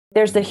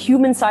There's the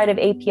human side of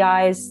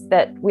APIs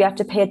that we have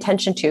to pay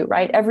attention to,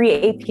 right? Every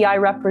API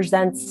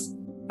represents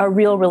a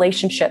real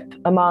relationship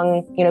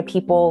among,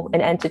 people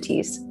and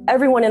entities.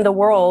 Everyone in the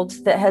world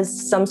that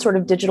has some sort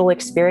of digital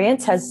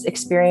experience has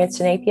experienced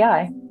an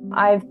API.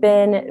 I've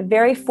been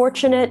very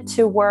fortunate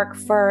to work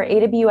for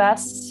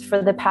AWS for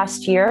the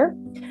past year.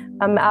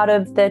 Out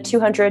of the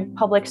 200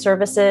 public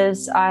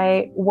services,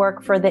 I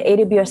work for the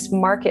AWS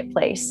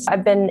Marketplace.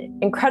 I've been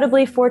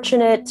incredibly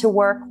fortunate to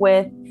work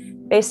with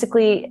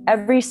basically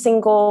every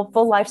single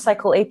full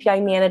lifecycle API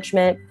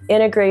management,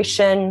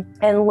 integration,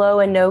 and low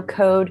and no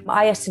code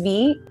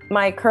ISV.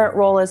 My current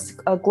role is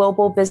a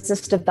global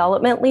business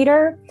development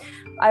leader.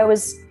 I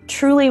was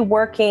truly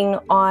working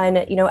on,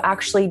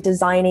 actually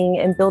designing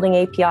and building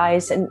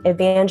APIs and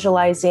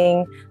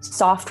evangelizing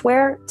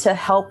software to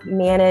help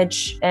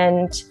manage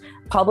and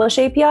publish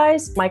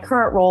APIs. My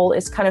current role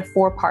is kind of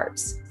 4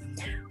 parts.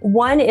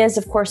 One is,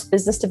 of course,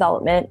 business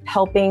development,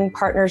 helping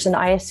partners and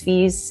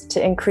ISVs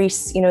to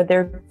increase,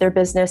 their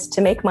business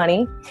to make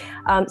money.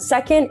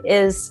 Second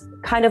is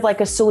kind of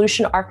like a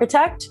solution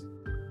architect.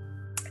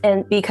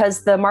 And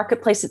because the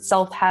marketplace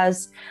itself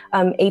has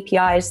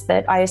APIs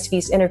that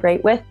ISVs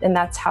integrate with, and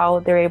that's how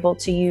they're able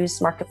to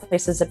use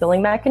marketplace as a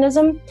billing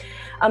mechanism.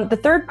 The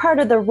third part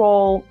of the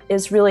role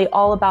is really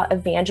all about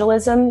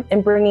evangelism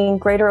and bringing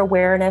greater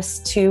awareness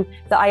to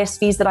the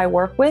ISVs that I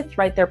work with,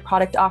 right? Their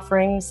product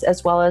offerings,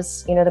 as well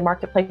as, the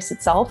marketplace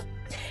itself.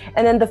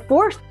 And then the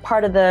fourth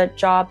part of the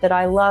job that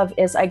I love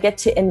is I get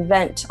to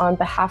invent on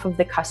behalf of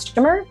the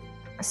customer.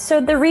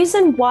 So the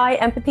reason why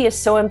empathy is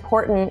so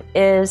important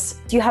is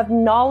you have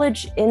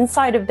knowledge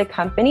inside of the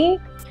company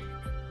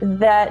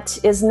that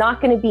is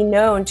not going to be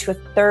known to a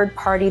third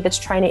party that's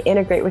trying to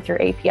integrate with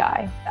your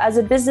API. As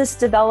a business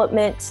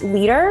development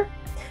leader,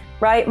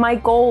 right, my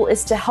goal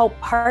is to help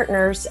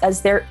partners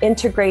as they're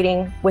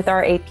integrating with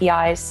our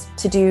APIs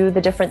to do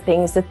the different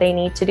things that they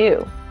need to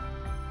do.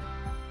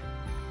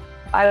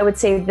 I would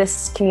say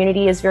this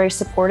community is very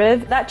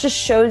supportive. That just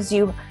shows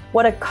you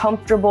what a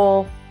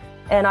comfortable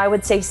and I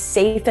would say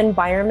safe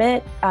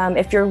environment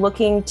if you're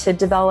looking to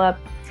develop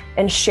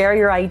and share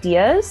your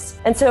ideas.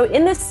 And so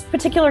in this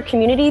particular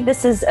community,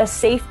 this is a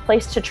safe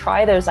place to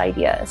try those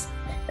ideas.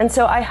 And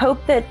so I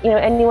hope that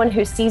anyone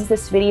who sees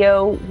this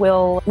video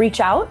will reach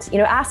out,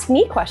 ask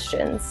me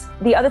questions.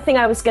 The other thing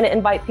I was going to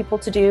invite people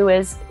to do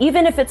is,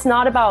 even if it's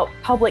not about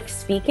public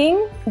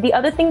speaking, the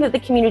other thing that the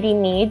community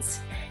needs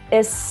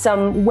is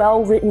some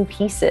well-written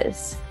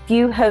pieces. If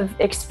you have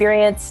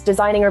experience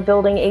designing or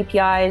building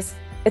APIs,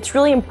 it's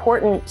really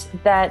important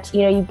that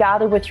you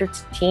gather with your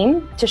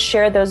team to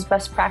share those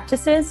best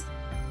practices